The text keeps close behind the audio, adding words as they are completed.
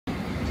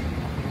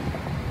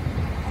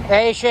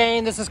Hey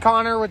Shane, this is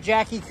Connor with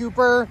Jackie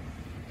Cooper.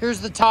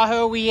 Here's the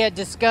Tahoe we had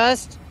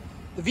discussed.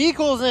 The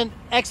vehicle is in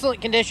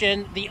excellent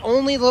condition. The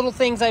only little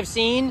things I've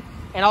seen,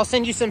 and I'll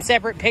send you some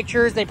separate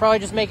pictures, they probably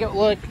just make it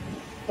look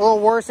a little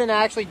worse than it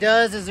actually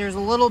does, is there's a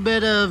little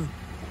bit of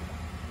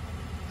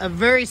a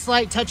very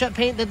slight touch-up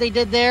paint that they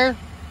did there.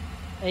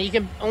 And you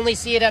can only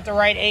see it at the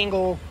right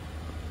angle.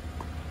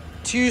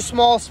 Two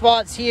small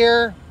spots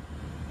here.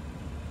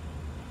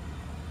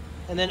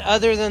 And then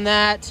other than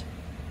that,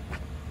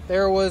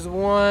 there was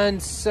one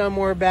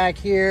somewhere back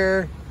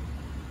here.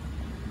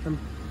 I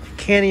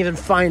can't even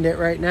find it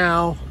right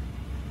now.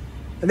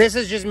 And this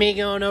is just me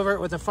going over it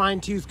with a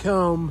fine-tooth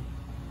comb.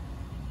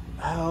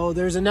 Oh,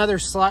 there's another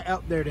slight.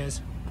 Oh, there it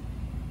is.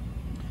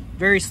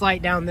 Very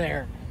slight down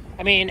there.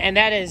 I mean, and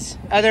that is,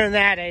 other than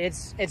that,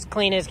 it's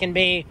clean as can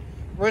be.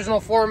 Original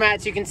floor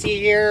mats you can see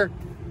here.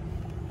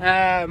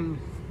 LTZ,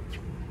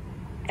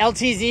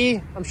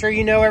 I'm sure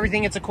you know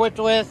everything it's equipped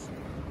with.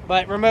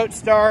 But remote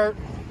start.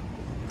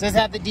 Does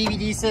have the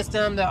DVD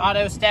system, the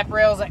auto step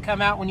rails that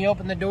come out when you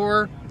open the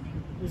door.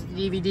 There's the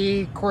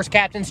DVD. Of course,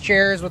 captain's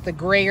chairs with the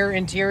grayer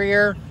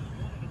interior.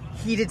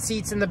 Heated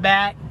seats in the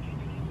back.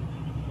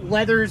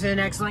 Leather's in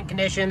excellent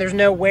condition. There's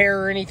no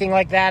wear or anything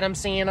like that I'm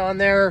seeing on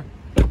there.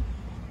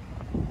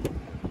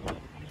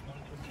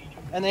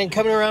 And then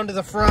coming around to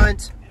the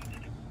front,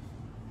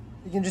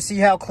 you can just see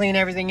how clean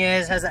everything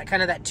is. Has that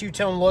kind of that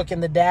two-tone look in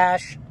the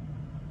dash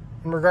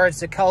in regards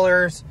to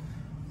colors.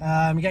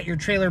 You got your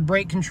trailer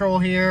brake control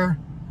here.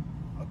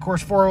 Of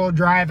course, four-wheel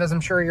drive, as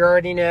I'm sure you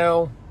already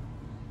know.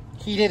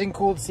 Heated and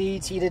cooled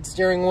seats, heated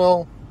steering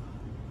wheel,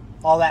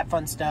 all that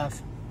fun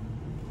stuff.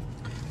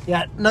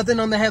 Yeah, nothing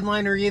on the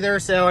headliner either.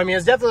 So, I mean,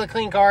 it's definitely a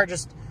clean car.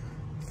 Just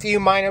a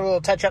few minor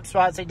little touch-up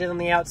spots they did on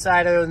the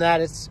outside. Other than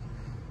that, it's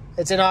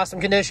in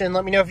awesome condition.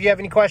 Let me know if you have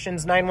any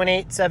questions.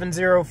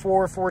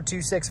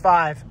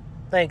 918-704-4265.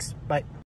 Thanks. Bye.